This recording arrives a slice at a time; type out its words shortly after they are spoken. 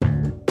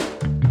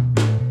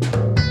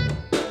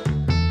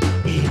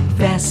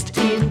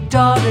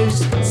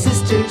daughters,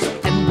 sisters,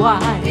 and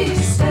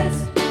wives.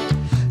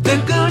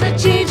 They're gonna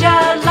change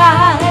our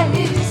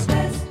lives.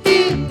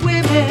 In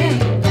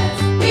women,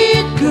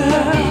 in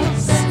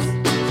girls.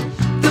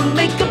 They'll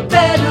make a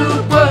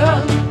better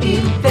world.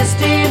 Invest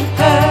in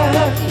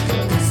her.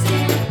 Invest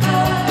in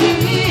her.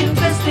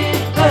 Invest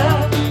in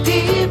her.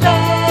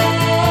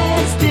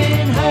 Invest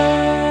in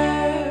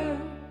her.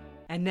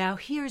 And now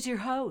here's your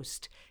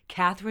host,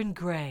 Catherine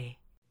Gray.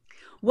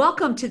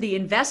 Welcome to the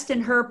Invest in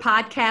Her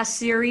podcast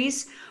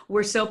series.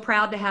 We're so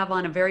proud to have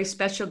on a very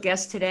special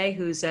guest today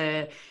who's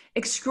an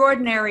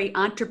extraordinary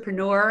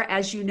entrepreneur.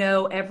 As you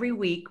know, every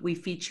week we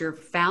feature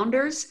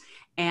founders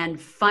and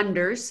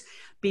funders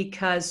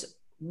because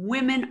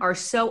women are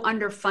so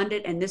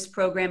underfunded, and this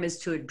program is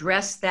to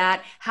address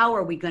that. How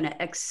are we going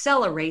to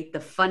accelerate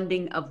the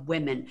funding of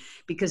women?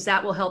 Because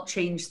that will help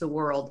change the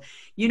world.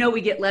 You know,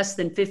 we get less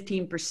than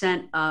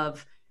 15%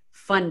 of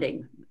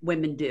funding,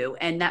 women do,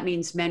 and that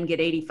means men get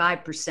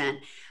 85%.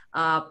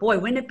 Boy,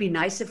 wouldn't it be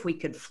nice if we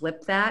could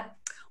flip that?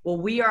 Well,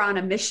 we are on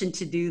a mission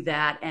to do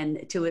that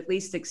and to at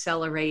least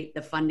accelerate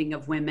the funding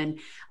of women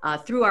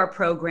through our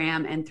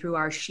program and through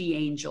our She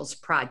Angels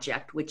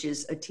project, which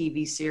is a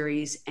TV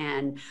series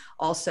and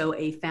also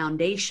a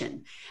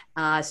foundation.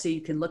 So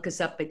you can look us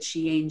up at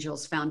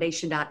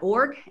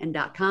sheangelsfoundation.org and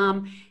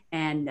 .com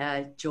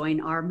and join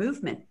our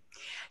movement.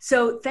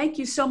 So thank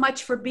you so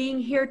much for being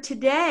here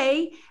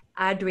today,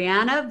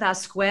 Adriana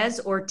Vasquez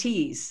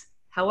Ortiz.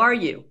 How are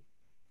you?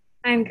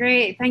 I'm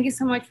great. Thank you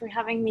so much for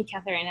having me,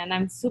 Catherine. And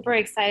I'm super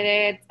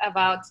excited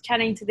about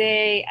chatting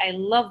today. I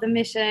love the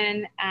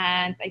mission,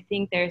 and I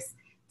think there's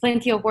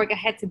plenty of work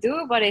ahead to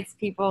do, but it's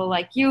people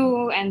like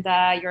you and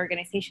your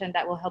organization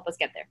that will help us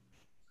get there.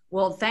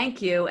 Well,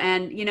 thank you.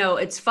 And, you know,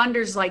 it's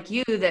funders like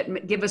you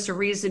that give us a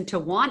reason to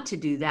want to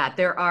do that.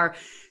 There are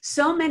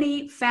so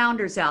many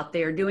founders out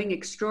there doing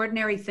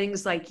extraordinary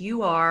things like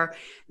you are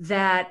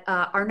that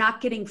are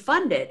not getting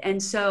funded. And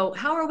so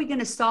how are we going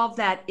to solve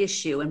that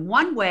issue? And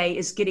one way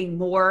is getting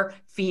more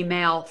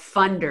female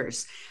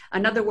funders.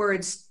 In other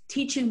words,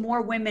 teaching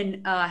more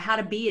women how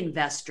to be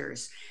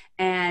investors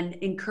and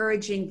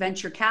encouraging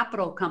venture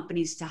capital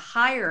companies to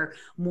hire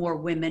more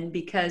women,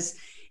 because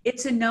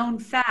it's a known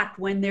fact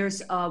when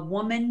there's a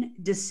woman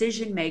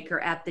decision maker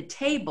at the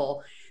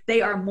table,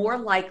 they are more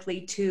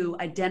likely to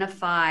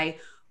identify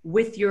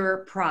with your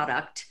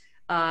product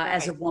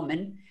as a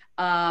woman,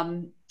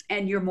 and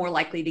you're more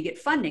likely to get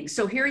funding.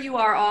 So here you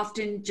are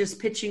often just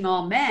pitching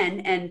all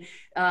men, and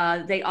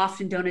they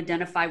often don't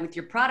identify with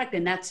your product.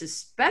 And that's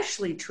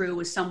especially true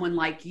with someone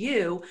like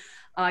you.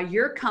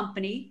 Your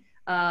company,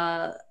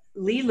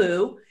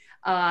 Lilu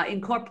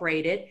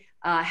Incorporated,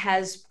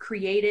 has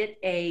created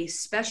a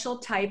special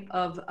type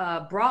of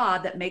bra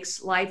that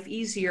makes life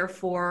easier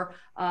for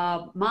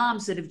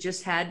moms that have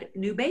just had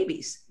new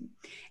babies.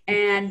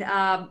 And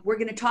we're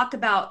going to talk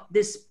about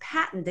this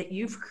patent that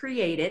you've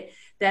created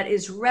that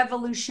is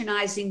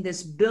revolutionizing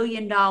this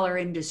billion-dollar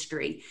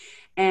industry,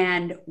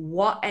 and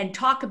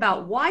talk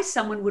about why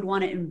someone would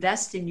want to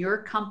invest in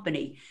your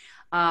company.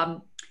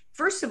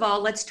 First of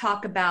all, let's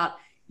talk about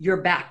your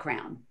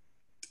background.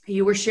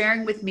 You were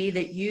sharing with me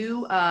that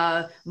you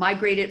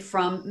migrated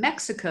from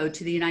Mexico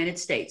to the United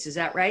States. Is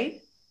that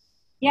right?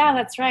 Yeah,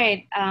 that's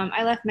right.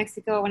 I left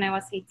Mexico when I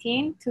was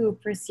 18 to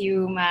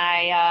pursue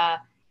my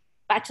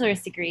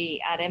bachelor's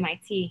degree at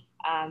MIT.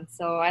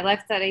 So I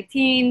left at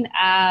 18.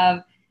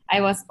 I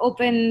was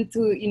open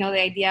to,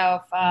 the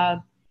idea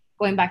of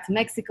going back to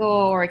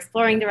Mexico or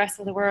exploring the rest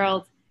of the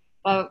world.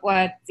 But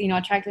what,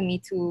 attracted me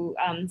to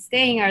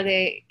staying are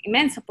the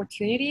immense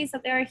opportunities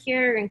that there are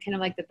here, and kind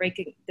of like the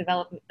breaking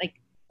development, like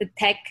the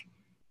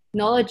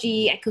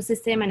technology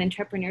ecosystem and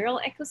entrepreneurial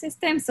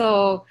ecosystem.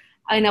 So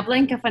in a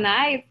blink of an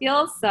eye, it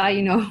feels,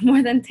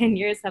 more than 10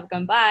 years have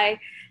gone by.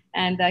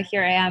 And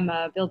here I am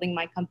building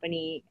my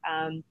company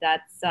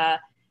that's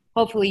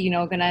hopefully,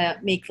 going to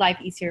make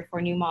life easier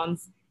for new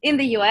moms in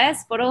the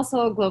US, but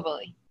also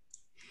globally.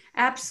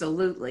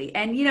 Absolutely.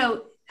 And,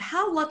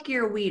 how lucky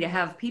are we to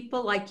have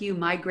people like you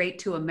migrate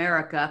to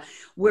America,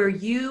 where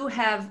you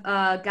have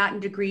gotten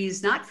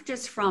degrees, not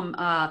just from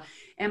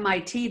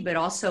MIT, but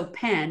also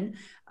Penn.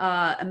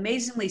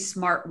 Amazingly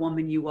smart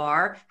woman you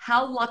are.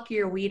 How lucky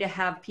are we to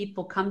have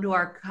people come to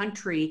our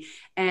country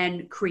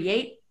and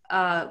create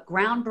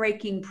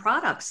groundbreaking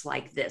products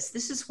like this?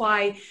 This is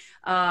why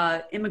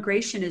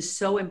immigration is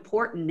so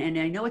important. And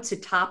I know it's a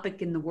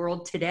topic in the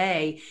world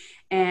today.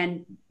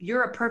 And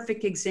you're a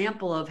perfect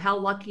example of how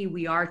lucky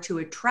we are to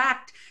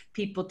attract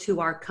people to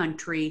our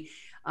country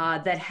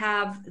that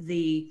have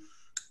the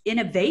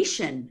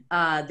innovation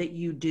that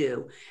you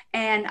do.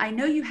 And I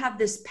know you have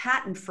this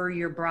patent for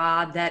your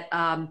bra that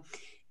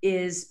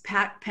is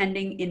patent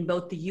pending in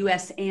both the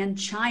US and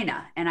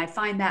China. And I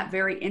find that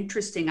very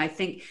interesting. I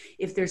think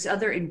if there's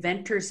other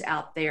inventors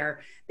out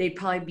there, they'd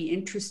probably be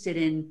interested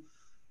in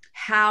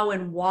how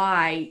and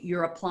why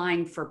you're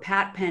applying for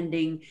patent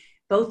pending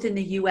both in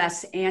the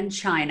US and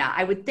China.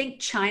 I would think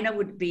China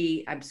would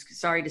be, I'm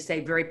sorry to say,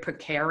 very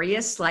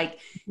precarious. Like,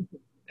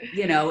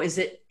 is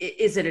it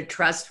a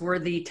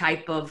trustworthy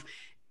type of,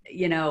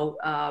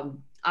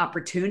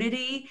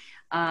 opportunity?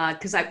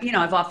 Because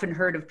I've often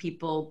heard of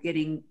people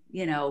getting,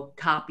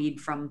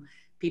 copied from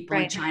people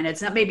in Right. China.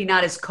 It's maybe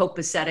not as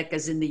copacetic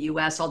as in the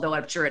US, although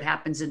I'm sure it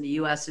happens in the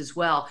US as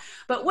well.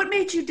 But what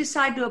made you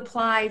decide to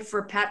apply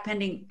for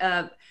pending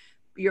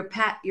your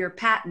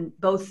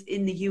patent both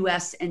in the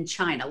US and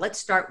China? Let's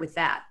start with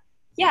that.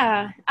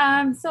 Yeah.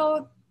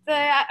 So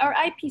our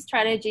IP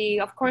strategy,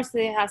 of course,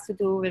 it has to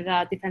do with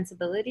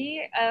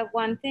defensibility,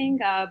 one thing,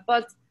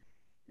 but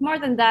more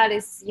than that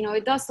is,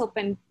 it does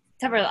open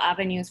several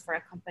avenues for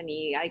a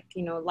company, like,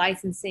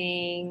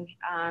 licensing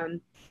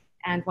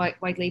and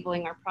white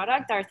labeling our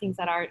product are things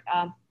that are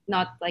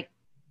not like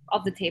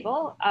off the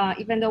table,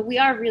 even though we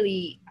are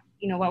really,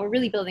 what we're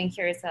really building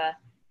here is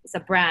a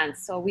brand.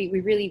 So we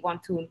really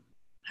want to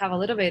have a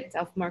little bit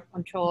of more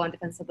control and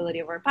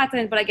defensibility over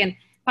patent. But again,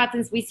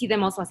 patents, we see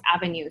them also as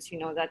avenues,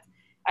 that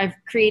are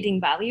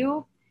creating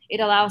value. It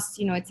allows,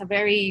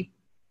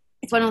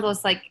 it's one of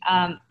those like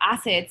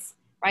assets,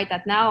 right,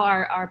 that now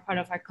are part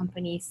of our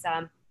company's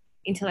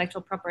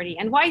intellectual property.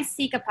 And why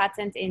seek a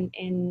patent in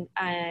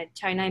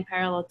China in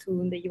parallel to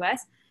in the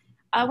US?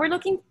 We're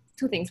looking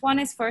two things. One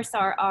is first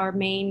our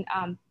main,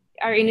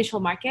 our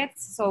initial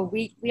markets. So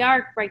we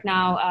are right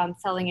now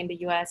selling in the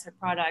US our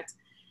product,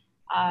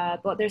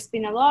 but there's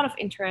been a lot of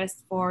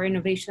interest for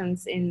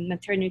innovations in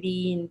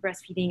maternity, in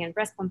breastfeeding and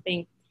breast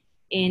pumping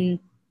in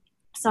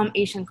some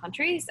Asian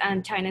countries,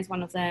 and China is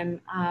one of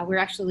them. We're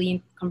actually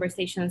in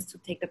conversations to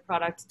take the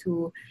product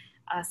to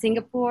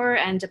Singapore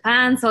and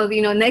Japan. So,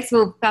 next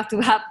we'll have to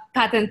have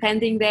patent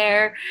pending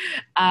there.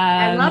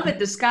 I love it.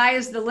 The sky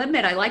is the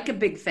limit. I like a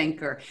big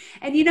thinker.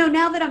 And,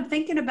 now that I'm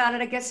thinking about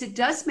it, I guess it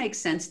does make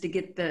sense to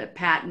get the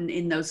patent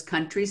in those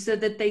countries so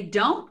that they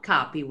don't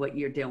copy what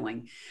you're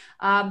doing.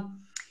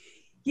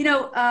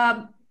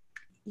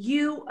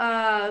 You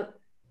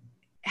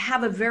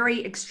have a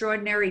very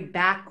extraordinary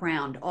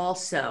background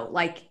also.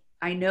 Like,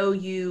 I know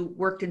you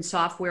worked in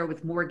software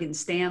with Morgan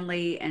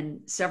Stanley and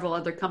several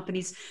other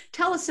companies.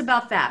 Tell us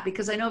about that,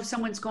 because I know if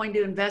someone's going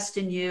to invest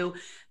in you,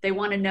 they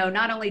want to know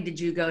not only did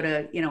you go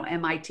to,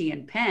 MIT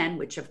and Penn,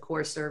 which of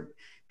course are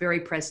very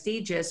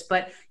prestigious,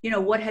 but,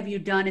 what have you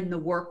done in the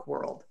work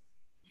world?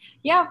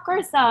 Yeah, of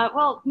course.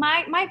 Well,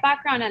 my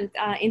background and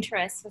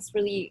interest has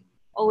really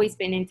always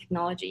been in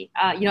technology.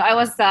 I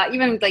was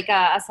even like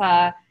as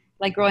a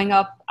like growing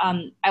up,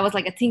 I was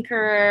like a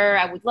tinkerer.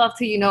 I would love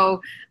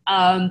to,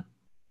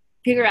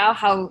 figure out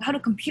how do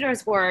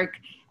computers work.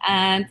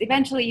 And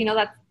eventually,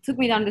 that took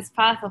me down this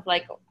path of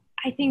like,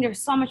 I think there's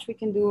so much we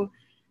can do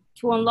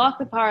to unlock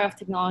the power of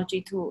technology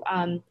to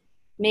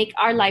make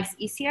our lives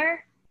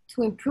easier,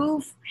 to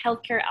improve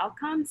healthcare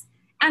outcomes,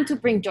 and to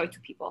bring joy to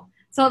people.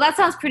 So that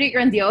sounds pretty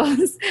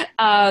grandiose.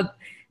 But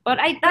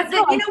that's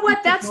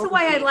the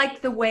way I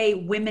like the way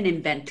women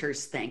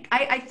inventors think.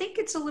 I think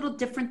it's a little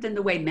different than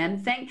the way men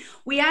think.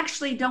 We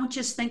actually don't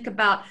just think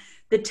about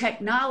the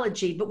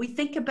technology, but we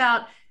think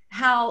about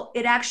how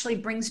it actually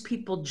brings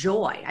people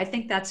joy. I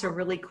think that's a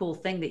really cool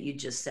thing that you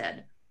just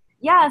said.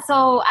 Yeah,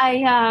 so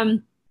I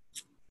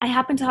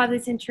happen to have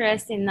this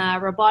interest in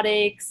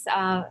robotics.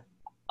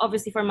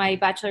 Obviously, for my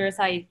bachelor's,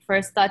 I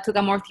first took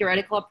a more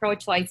theoretical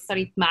approach. So I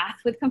studied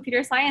math with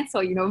computer science.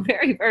 So,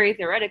 very, very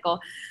theoretical.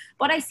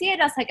 But I see it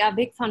as like a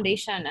big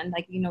foundation and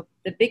like,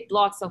 the big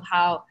blocks of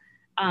how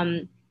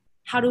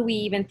do we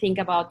even think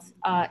about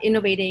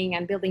innovating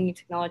and building new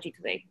technology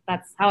today.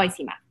 That's how I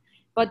see math.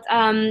 But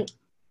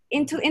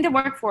in the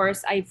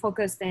workforce, I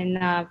focused in,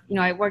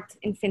 I worked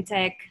in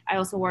fintech. I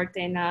also worked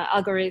in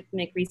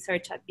algorithmic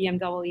research at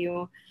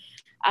BMW.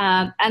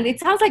 And it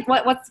sounds like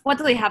what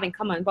do they have in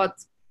common?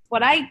 But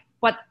what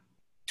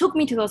took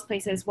me to those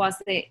places was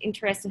the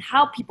interest in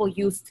how people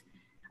used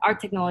our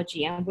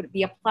technology and would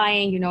be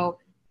applying,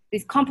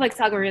 these complex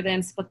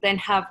algorithms, but then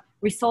have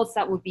results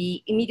that would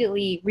be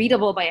immediately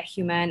readable by a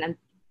human and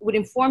would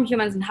inform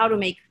humans on how to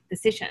make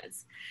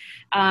decisions.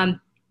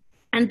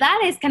 And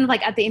that is kind of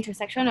like at the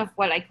intersection of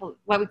what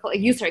we call a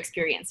user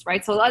experience,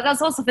 right? So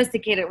that's all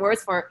sophisticated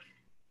words for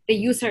the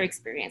user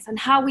experience and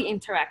how we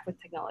interact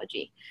with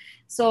technology.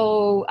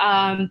 So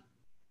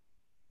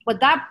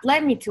what that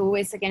led me to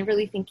is, again,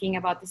 really thinking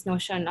about this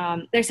notion.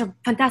 There's a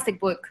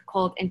fantastic book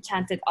called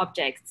Enchanted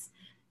Objects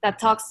that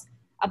talks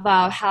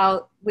about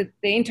how with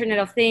the Internet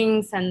of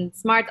Things and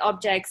smart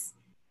objects,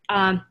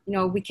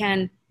 we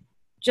can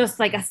just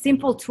like a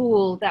simple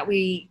tool that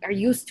we are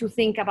used to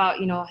think about,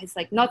 it's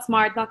like not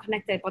smart, not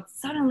connected, but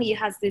suddenly it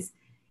has this,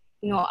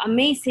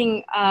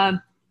 amazing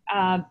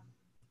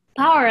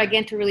power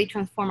again to really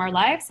transform our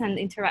lives and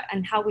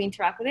and how we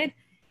interact with it.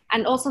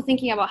 And also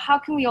thinking about how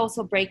can we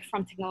also break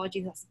from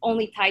technology that's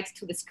only tied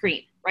to the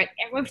screen, right?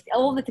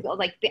 All the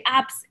like the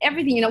apps,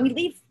 everything, we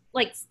live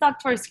like stuck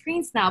to our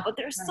screens now, but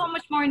there's so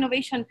much more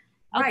innovation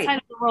outside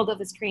of the world of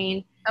the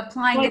screen.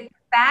 Applying it to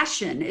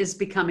fashion is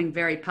becoming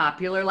very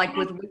popular, like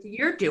with what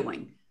you're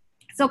doing.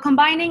 So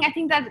combining, I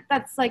think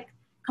that's like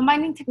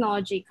combining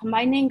technology,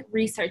 combining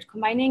research,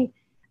 combining,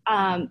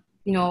 algorithms,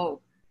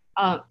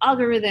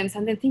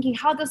 and then thinking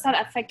how does that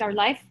affect our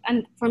life?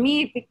 And for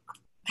me, it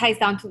ties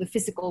down to the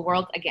physical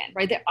world again,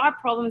 right? There are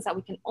problems that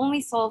we can only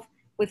solve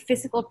with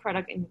physical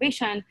product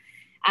innovation.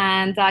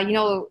 And,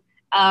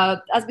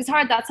 as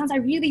bizarre as that sounds, I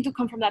really do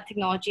come from that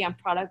technology and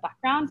product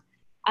background.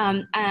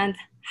 And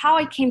how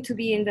I came to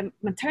be in the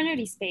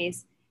maternity space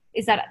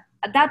is that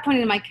at that point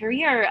in my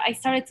career, I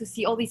started to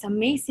see all these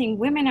amazing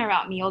women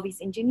around me, all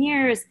these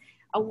engineers,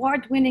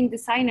 award-winning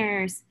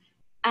designers,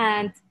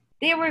 and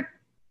they were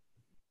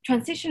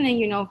transitioning,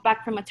 back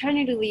from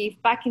maternity leave,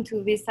 back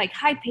into these like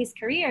high-paced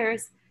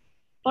careers.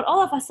 But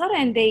all of a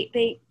sudden,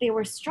 they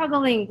were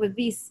struggling with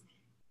these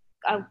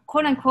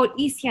quote unquote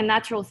easy and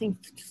natural things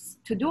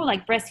to do,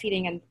 like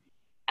breastfeeding.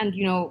 And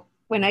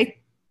when I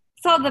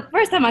saw the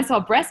first time I saw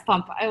a breast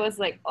pump, I was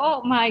like, oh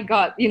my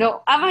God,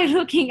 am I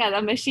looking at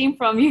a machine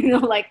from,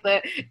 like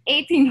the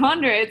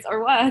 1800s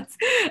or what?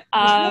 It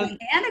was really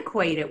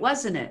antiquated,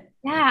 wasn't it?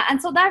 Yeah.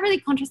 And so that really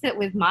contrasted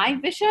with my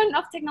vision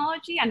of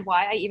technology and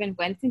why I even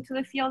went into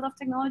the field of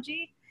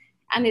technology.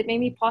 And it made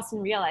me pause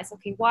and realize,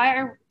 okay,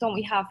 don't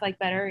we have like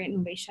better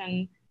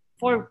innovation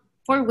for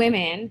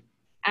women?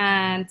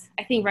 And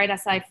I think right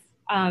as I've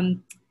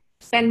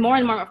spent more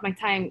and more of my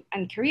time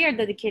and career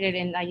dedicated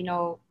in,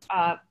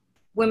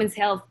 women's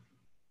health,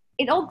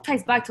 it all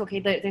ties back to, okay,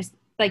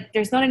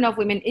 there's not enough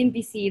women in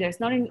VC, there's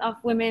not enough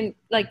women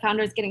like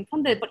founders getting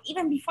funded, but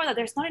even before that,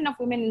 there's not enough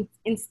women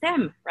in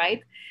STEM,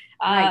 right?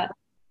 Right.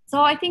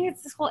 So I think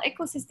it's this whole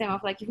ecosystem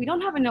of like, if we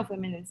don't have enough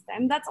women in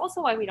STEM, that's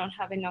also why we don't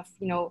have enough,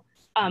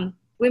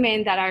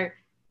 women that are,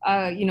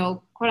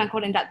 quote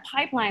unquote, in that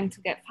pipeline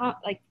to get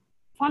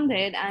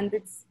funded. And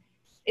it's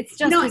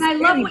just, and I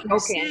love what you're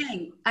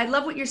saying. I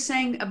love what you're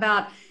saying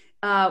about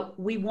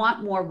we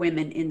want more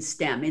women in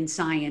STEM, in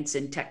science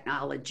and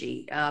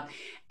technology.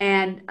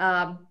 And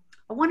I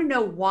want to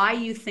know why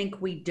you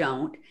think we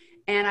don't.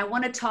 And I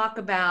want to talk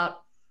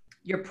about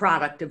your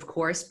product, of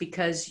course,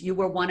 because you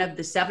were one of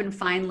the 7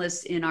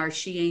 finalists in our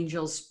She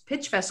Angels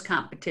Pitch Fest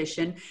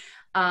competition.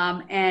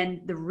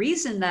 And the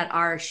reason that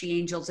our She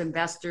Angels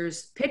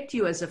investors picked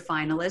you as a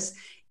finalist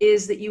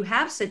is that you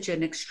have such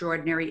an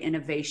extraordinary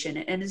innovation.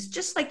 And it's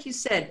just like you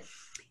said,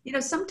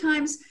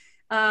 sometimes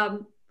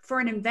for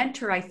an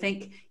inventor, I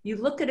think you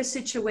look at a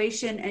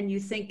situation and you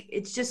think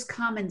it's just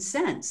common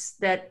sense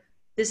that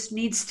this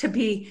needs to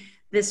be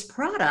this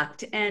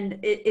product. And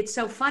it's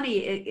so funny.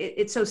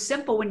 It's so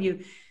simple when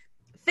you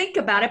think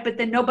about it, but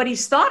then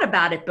nobody's thought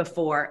about it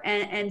before.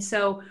 And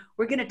so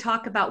we're going to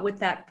talk about what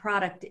that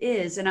product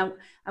is. And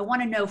I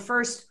want to know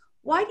first,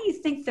 why do you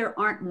think there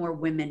aren't more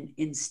women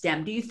in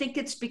STEM? Do you think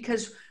it's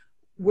because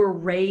we're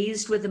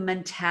raised with a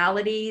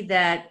mentality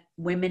that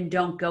women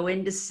don't go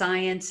into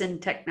science and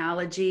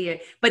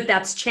technology? But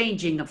that's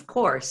changing, of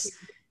course.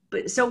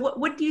 But so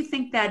what do you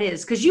think that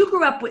is? Because you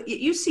grew up with,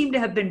 you seem to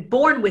have been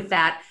born with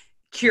that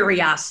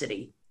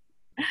curiosity.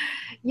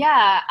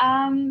 Yeah.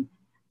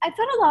 I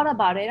thought a lot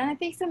about it, and I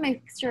think it's a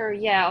mixture,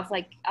 of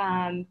like,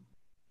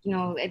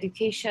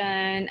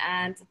 education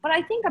but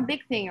I think a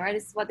big thing, right,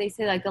 is what they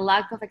say, like the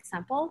lack of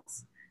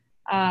examples,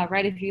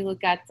 right? If you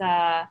look at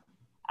the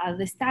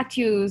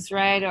statues,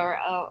 right,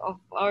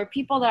 or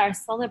people that are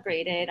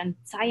celebrated and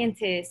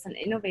scientists and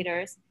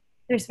innovators,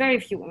 there's very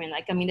few women.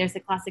 Like, I mean, there's the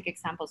classic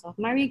examples of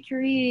Marie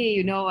Curie,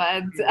 and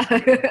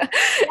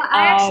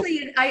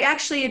I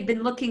actually had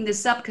been looking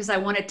this up because I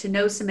wanted to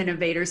know some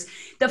innovators.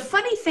 The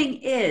funny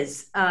thing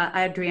is,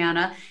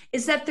 Adriana,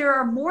 is that there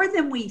are more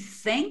than we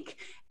think.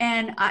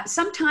 And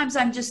sometimes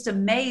I'm just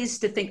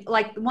amazed to think,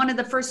 like, one of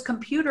the first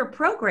computer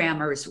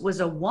programmers was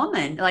a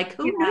woman. Like,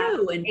 who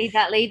knew? And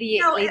that lady,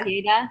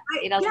 Ada.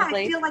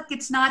 I feel like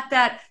it's not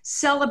that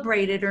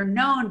celebrated or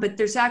known, but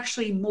there's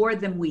actually more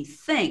than we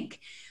think.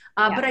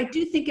 But I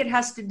do think it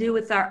has to do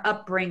with our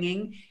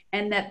upbringing,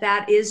 and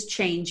that is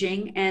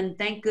changing. And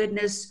thank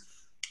goodness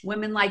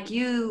women like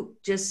you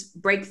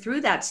just break through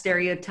that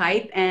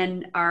stereotype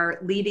and are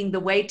leading the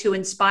way to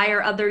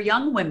inspire other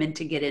young women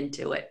to get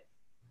into it.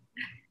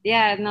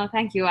 Yeah, no,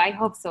 thank you. I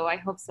hope so.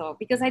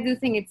 Because I do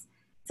think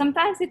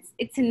sometimes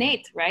it's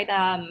innate, right?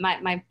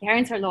 My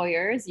parents are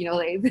lawyers, they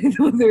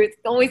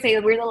always say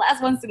that we're the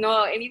last ones to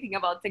know anything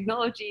about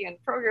technology and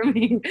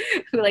programming.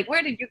 Like,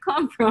 where did you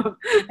come from?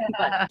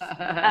 But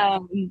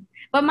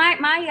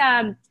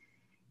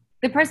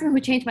the person who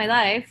changed my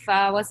life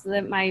was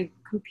my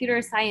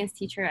computer science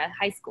teacher at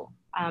high school.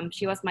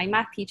 She was my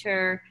math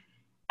teacher.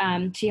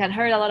 She had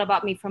heard a lot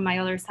about me from my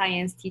other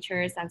science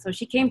teachers. And so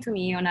she came to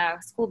me on a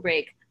school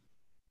break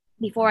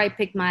before I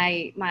picked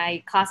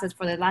my classes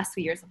for the last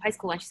 2 years of high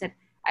school. And she said,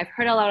 I've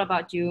heard a lot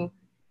about you.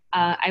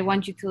 I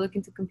want you to look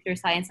into computer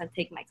science and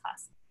take my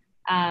class.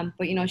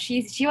 But,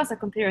 she was a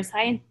computer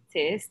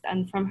scientist,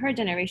 and from her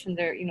generation,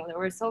 there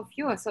were so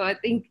few. So I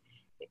think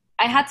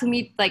I had to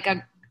meet like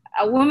a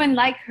woman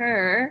like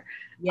her.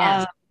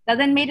 Yes. That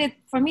then made it,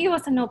 for me, it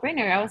was a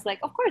no-brainer. I was like,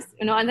 of course,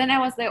 and then I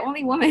was the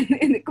only woman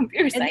in the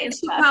computer science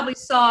she class. Probably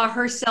saw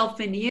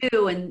herself in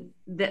you, and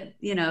that,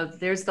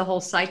 there's the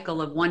whole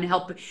cycle of one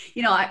help.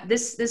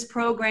 This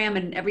program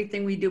and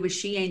everything we do with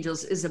She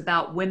Angels is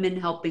about women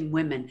helping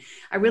women.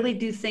 I really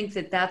do think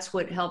that that's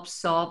what helps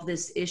solve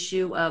this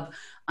issue of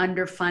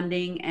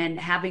underfunding and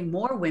having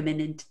more women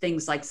into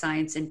things like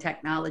science and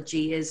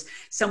technology is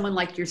someone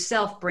like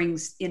yourself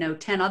brings,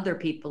 10 other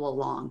people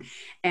along,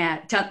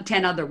 and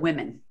 10 other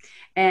women.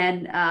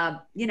 And,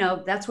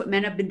 that's what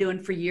men have been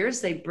doing for years.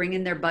 They bring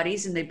in their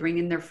buddies and they bring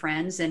in their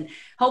friends. And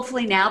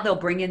hopefully now they'll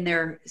bring in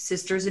their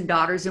sisters and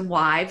daughters and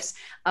wives.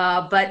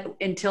 But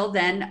until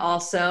then,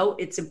 also,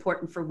 it's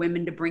important for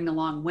women to bring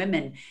along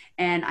women.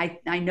 And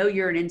I know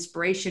you're an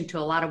inspiration to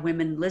a lot of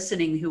women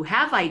listening who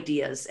have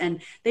ideas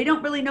and they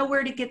don't really know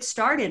where to get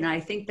started. And I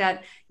think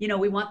that,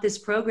 we want this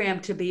program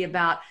to be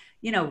about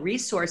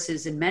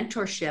resources and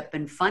mentorship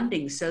and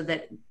funding so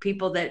that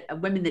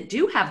women that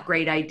do have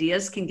great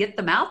ideas can get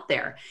them out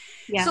there.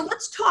 Yeah. So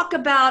let's talk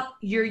about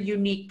your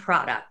unique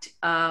product.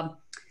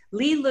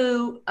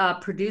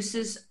 Lilu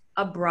produces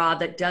a bra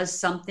that does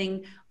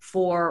something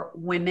for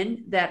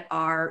women that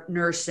are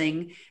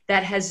nursing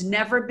that has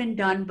never been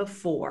done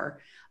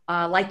before.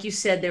 Like you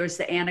said, there was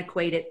the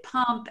antiquated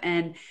pump,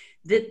 and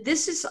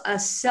this is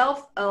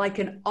like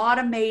an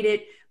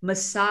automated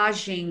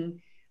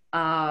massaging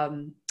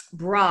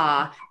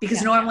bra,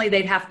 because normally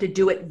they'd have to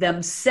do it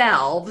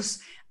themselves,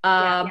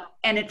 and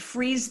it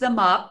frees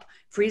up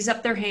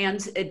their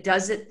hands. It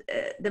does it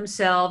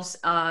themselves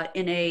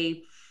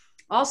in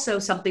also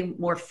something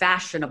more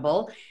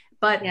fashionable,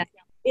 but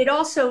it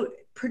also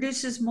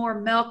produces more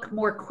milk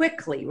more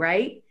quickly,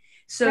 right?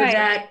 So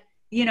that,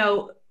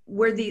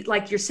 where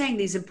like you're saying,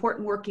 these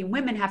important working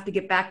women have to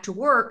get back to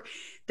work.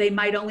 They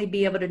might only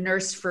be able to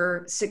nurse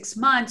for 6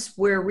 months,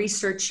 where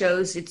research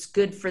shows it's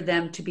good for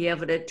them to be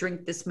able to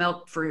drink this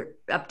milk for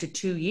up to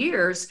 2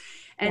 years.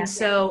 And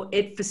so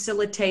it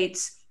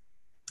facilitates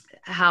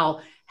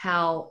how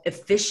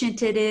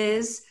efficient it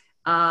is,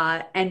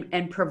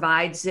 and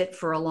provides it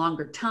for a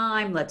longer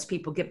time, lets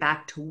people get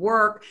back to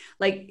work.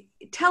 Like,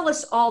 tell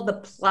us all the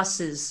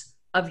pluses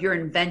of your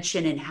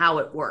invention and how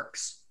it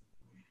works.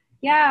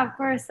 Yeah, of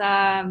course.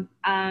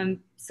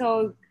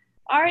 So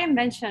our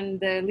invention,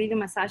 the Lilu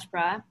Massage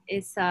Bra,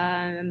 is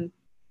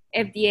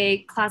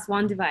FDA Class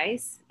 1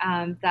 device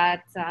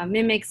that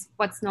mimics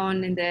what's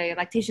known in the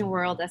lactation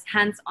world as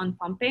hands-on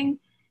pumping,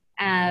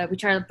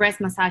 which are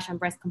breast massage and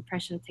breast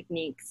compression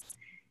techniques.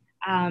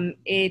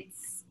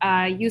 It's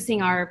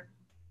using our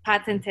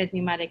patented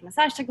pneumatic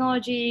massage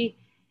technology,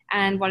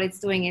 and what it's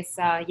doing is,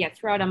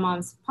 throughout a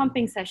mom's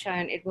pumping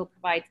session, it will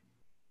provide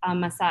a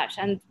massage.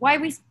 And why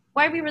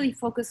we really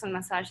focus on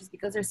massage is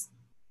because there's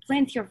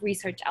plenty of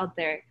research out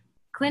there,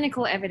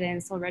 clinical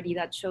evidence already,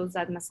 that shows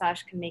that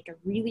massage can make a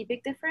really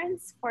big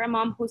difference for a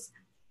mom who's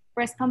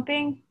breast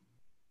pumping.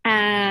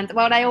 And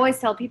what I always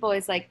tell people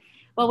is like,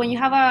 well, when you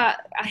have a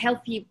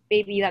healthy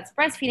baby that's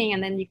breastfeeding,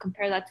 and then you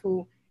compare that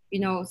to,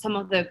 some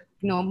of the,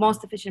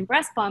 most efficient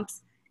breast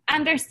pumps,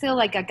 and there's still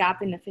like a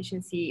gap in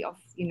efficiency of,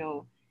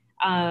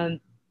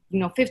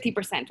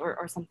 50%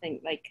 or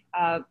something like,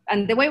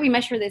 and the way we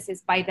measure this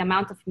is by the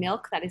amount of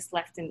milk that is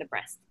left in the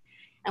breast.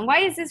 And why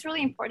is this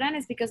really important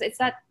is because it's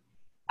that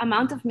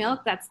amount of milk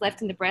that's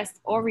left in the breast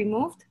or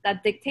removed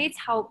that dictates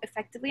how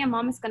effectively a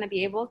mom is going to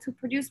be able to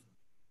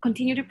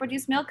continue to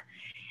produce milk.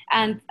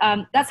 And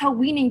that's how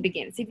weaning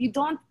begins. If you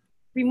don't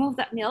remove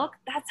that milk,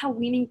 that's how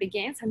weaning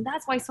begins. And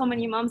that's why so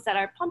many moms that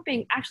are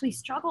pumping actually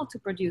struggle to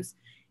produce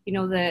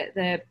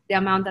the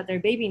amount that their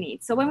baby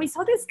needs. So when we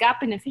saw this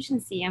gap in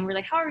efficiency and we're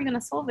like, how are we going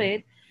to solve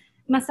it?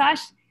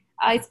 Massage,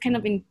 it's kind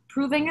of been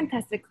proven and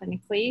tested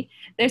clinically.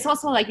 There's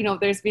also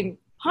there's been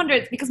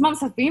hundreds, because moms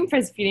have been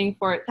breastfeeding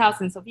for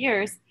thousands of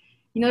years.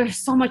 There's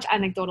so much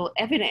anecdotal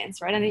evidence,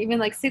 right? And even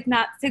like sit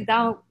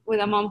down with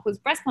a mom who's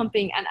breast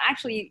pumping and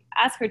actually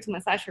ask her to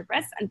massage her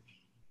breast, and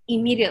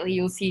immediately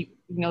you'll see,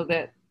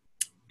 the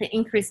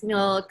increased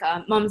milk.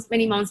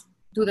 Many moms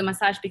do the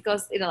massage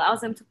because it allows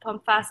them to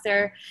pump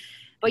faster.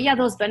 But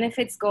those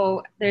benefits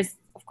there's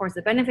of course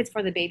the benefits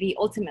for the baby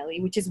ultimately,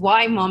 which is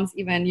why moms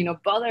even,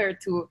 bother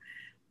to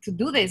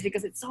do this,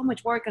 because it's so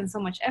much work and so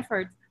much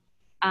effort.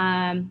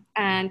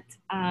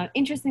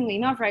 Interestingly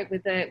enough, right,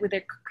 with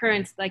the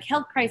current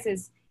health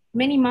crisis,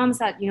 many moms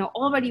that,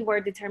 already were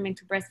determined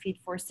to breastfeed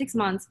for 6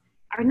 months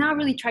are now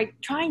really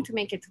trying to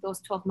make it to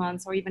those 12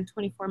 months or even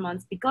 24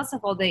 months because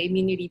of all the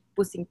immunity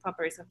boosting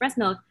properties of breast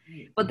milk.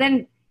 But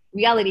then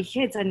reality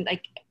hits, and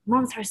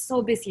moms are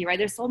so busy, right?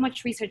 There's so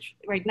much research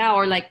right now,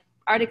 or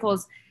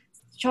articles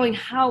showing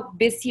how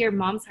busier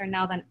moms are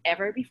now than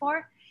ever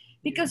before,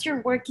 because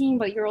you're working,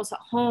 but you're also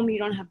at home. You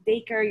don't have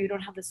daycare. You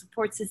don't have the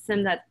support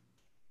system that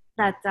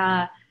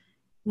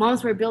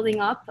moms were building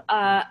up.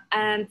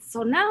 And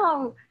so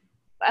now,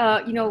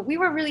 we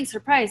were really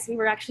surprised. We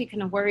were actually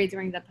kind of worried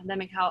during the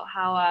pandemic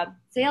how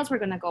sales were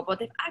going to go, but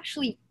they've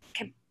actually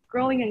kept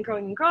growing and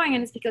growing and growing.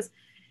 And it's because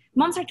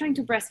moms are trying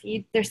to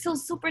breastfeed. They're still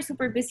super,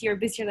 super busier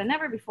than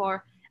ever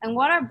before. And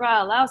what our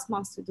bra allows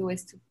moms to do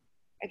is to,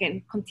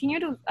 again, continue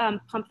to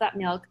pump that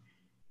milk,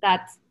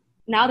 that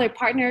now their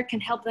partner can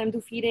help them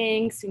do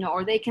feedings,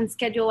 or they can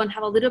schedule and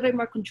have a little bit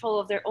more control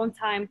of their own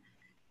time,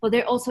 but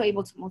they're also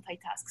able to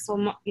multitask.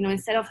 So,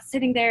 instead of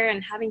sitting there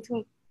and having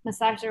to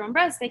massage their own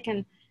breast, they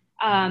can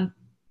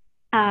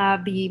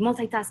be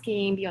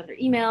multitasking, be on their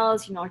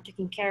emails, or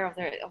taking care of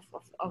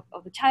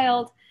of the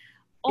child,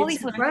 all It's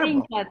these sort of things.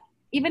 incredible. But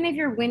even if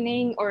you're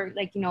winning or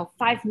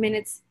 5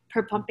 minutes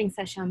per pumping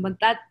session, but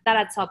that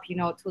adds up,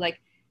 to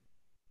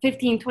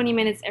 15, 20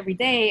 minutes every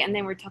day. And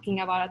then we're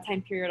talking about a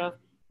time period of,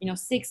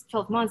 6,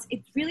 12 months.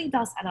 It really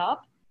does add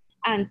up.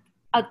 And,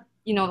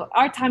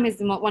 our time is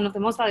one of the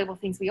most valuable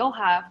things we all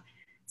have.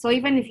 So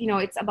even if,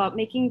 it's about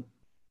making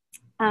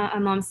a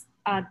mom's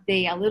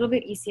day a little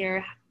bit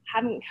easier,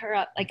 having her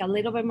a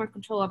little bit more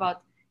control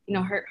about,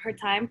 her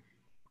time,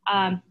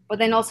 but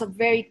then also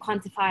very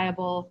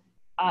quantifiable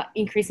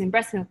increase in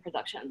breast milk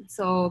production.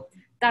 So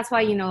that's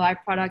why, our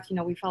product,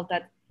 we felt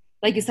that,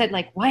 like you said,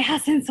 why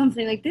hasn't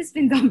something like this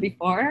been done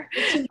before?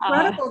 It's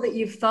incredible that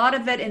you've thought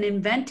of it and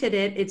invented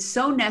it. It's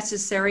so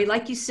necessary.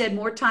 Like you said,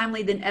 more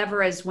timely than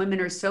ever as women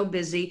are so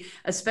busy,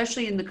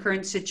 especially in the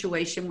current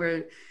situation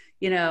where,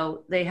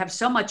 they have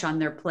so much on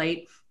their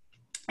plate.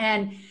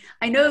 And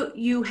I know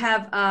you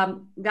have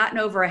gotten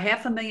over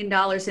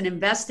 $500,000 in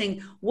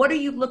investing. What are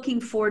you looking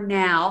for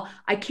now?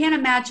 I can't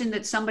imagine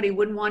that somebody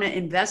wouldn't want to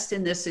invest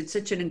in this. It's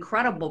such an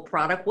incredible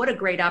product. What a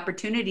great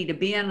opportunity to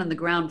be on the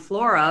ground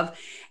floor of.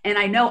 And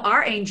I know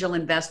our angel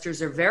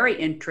investors are very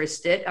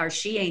interested, our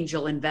She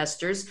Angel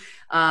investors.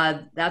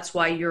 That's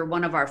why you're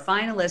one of our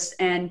finalists.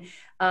 And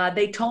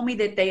they told me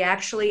that they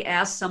actually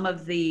asked some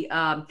of the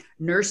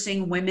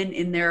nursing women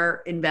in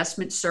their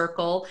investment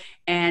circle,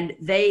 and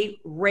they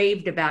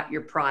raved about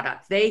your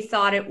product. They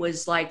thought it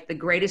was like the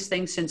greatest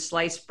thing since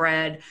sliced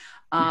bread.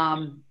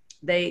 So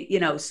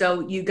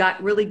you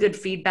got really good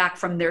feedback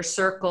from their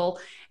circle.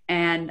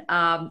 And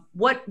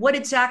what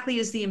exactly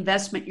is the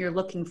investment you're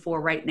looking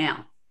for right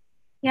now?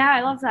 Yeah,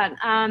 I love that.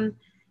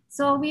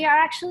 So we are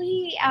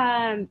actually,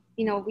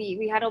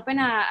 we had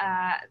opened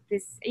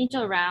this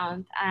angel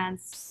round, and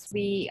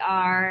we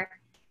are,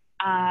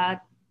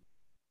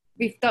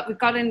 we've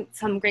gotten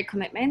some great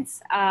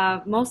commitments,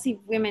 mostly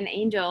women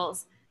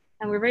angels,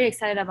 and we're very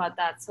excited about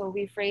that. So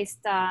we've raised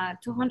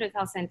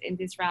 200,000 in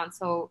this round.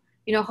 So,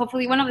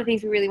 hopefully one of the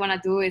things we really want to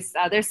do is,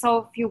 there's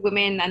so few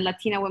women and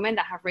Latina women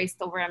that have raised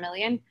over $1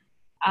 million.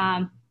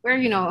 We're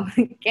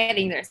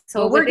getting there.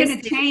 So we're going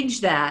to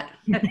change that.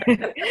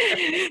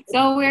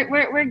 So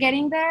we're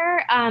getting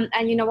there. And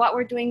what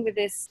we're doing with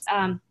this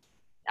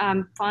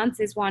funds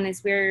is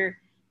we're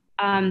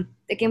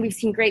again, we've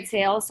seen great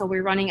sales, so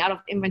we're running out of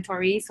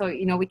inventory. So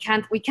we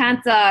can't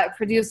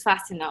produce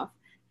fast enough.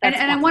 And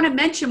I want to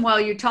mention,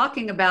 while you're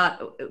talking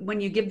about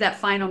when you give that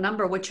final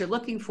number, what you're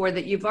looking for,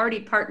 that you've already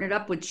partnered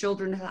up with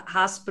Children's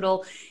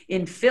Hospital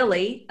in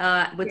Philly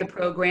with the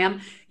program.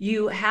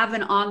 You have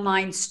an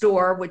online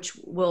store, which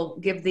will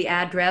give the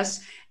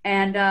address,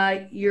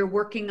 and you're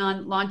working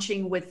on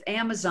launching with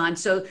Amazon.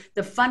 So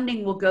the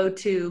funding will go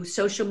to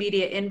social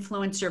media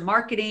influencer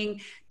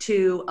marketing,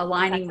 to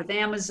aligning with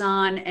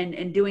Amazon,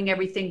 and doing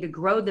everything to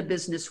grow the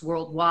business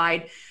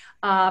worldwide.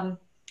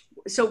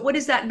 So what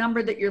is that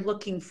number that you're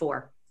looking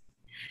for?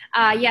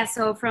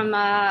 So from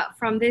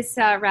this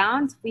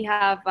round, we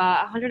have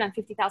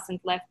 150,000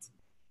 left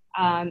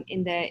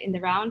in the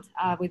round,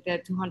 with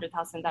the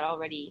 200,000 that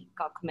already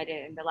got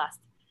committed in the last.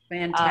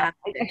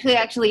 Fantastic.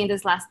 Actually, in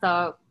this last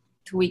 2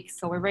 weeks.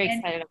 So we're very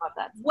excited about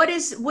that. What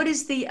is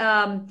the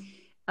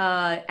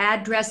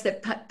address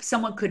that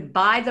someone could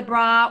buy the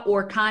bra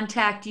or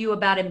contact you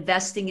about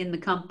investing in the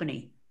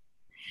company?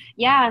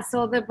 Yeah,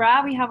 so the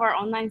bra, we have our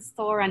online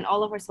store, and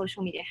all of our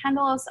social media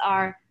handles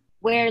are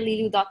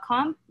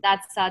wearlilu.com.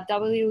 That's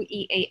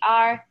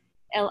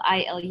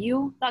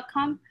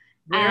wearlilu.com.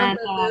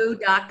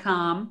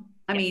 Wearlilu.com.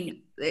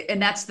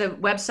 And that's the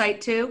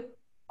website too?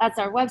 That's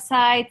our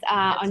website.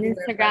 On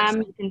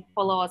Instagram, you can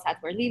follow us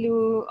at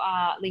wearlilu,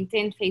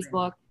 LinkedIn,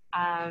 Facebook,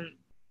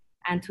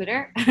 and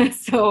Twitter.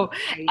 So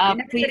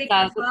please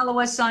follow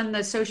us on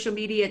the social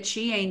media at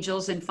She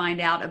Angels and find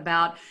out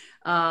about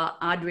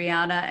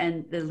Adriana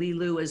and the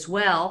Lilu as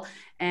well.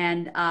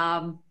 And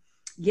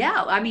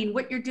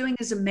what you're doing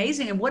is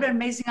amazing, and what an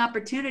amazing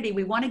opportunity.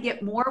 We want to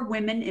get more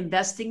women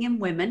investing in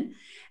women.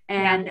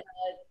 And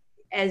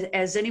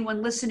as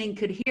anyone listening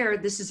could hear,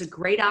 this is a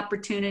great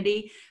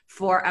opportunity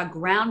for a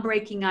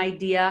groundbreaking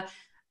idea.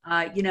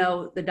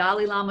 The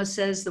Dalai Lama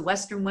says the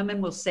Western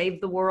women will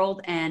save the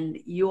world, and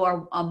you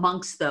are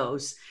amongst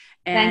those.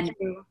 And thank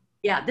you.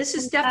 Yeah, this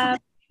is definitely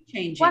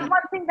changing. One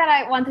thing that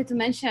I wanted to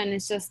mention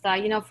is just,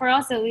 for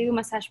us, the Lilu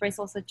Massage Bra is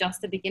also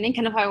just the beginning.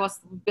 Kind of how I was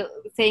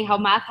saying how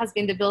math has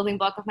been the building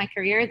block of my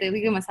career. The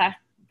Lilu Massage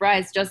Bra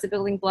is just the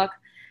building block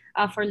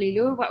for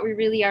Lilu. What we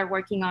really are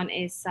working on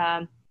is,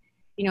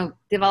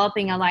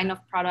 developing a line of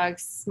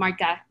products, smart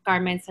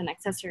garments and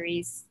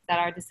accessories that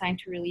are designed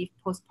to relieve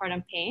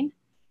postpartum pain,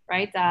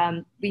 right?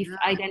 We've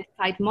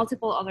identified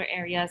multiple other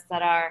areas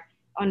that are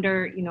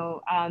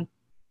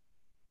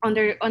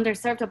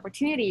underserved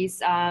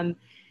opportunities.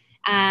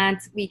 And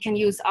we can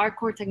use our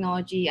core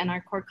technology and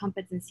our core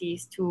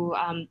competencies to,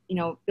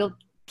 build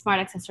smart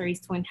accessories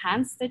to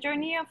enhance the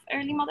journey of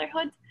early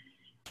motherhood.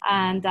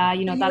 And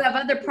you have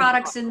other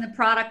products in the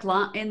product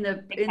line, in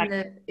the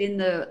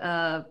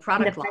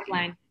product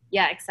line.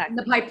 Yeah, In exactly.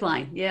 the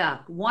pipeline. Yeah,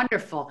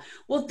 wonderful.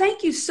 Well,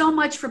 thank you so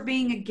much for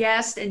being a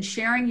guest and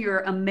sharing your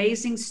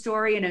amazing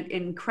story and an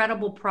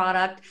incredible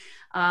product.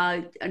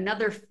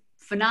 Another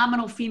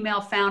phenomenal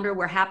female founder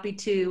we're happy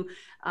to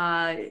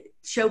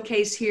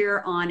showcase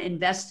here on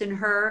Invest in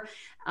Her.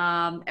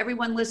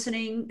 Everyone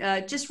listening,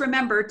 just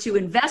remember to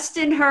invest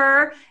in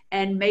her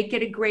and make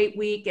it a great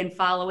week, and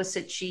follow us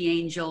at She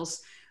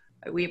Angels.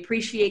 We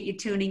appreciate you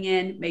tuning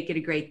in. Make it a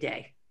great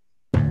day.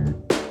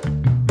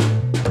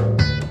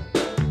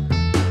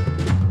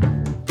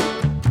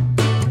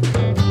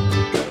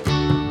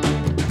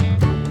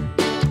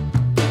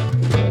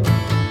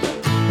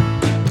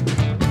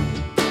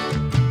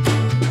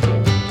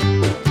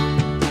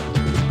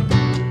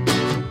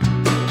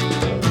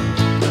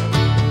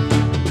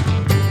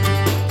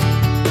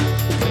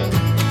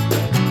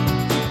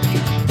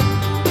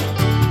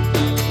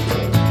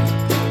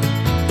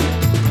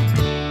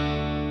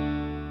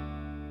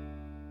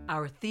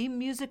 Our theme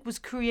music was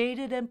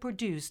created and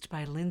produced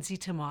by Lindsay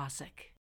Tomasic.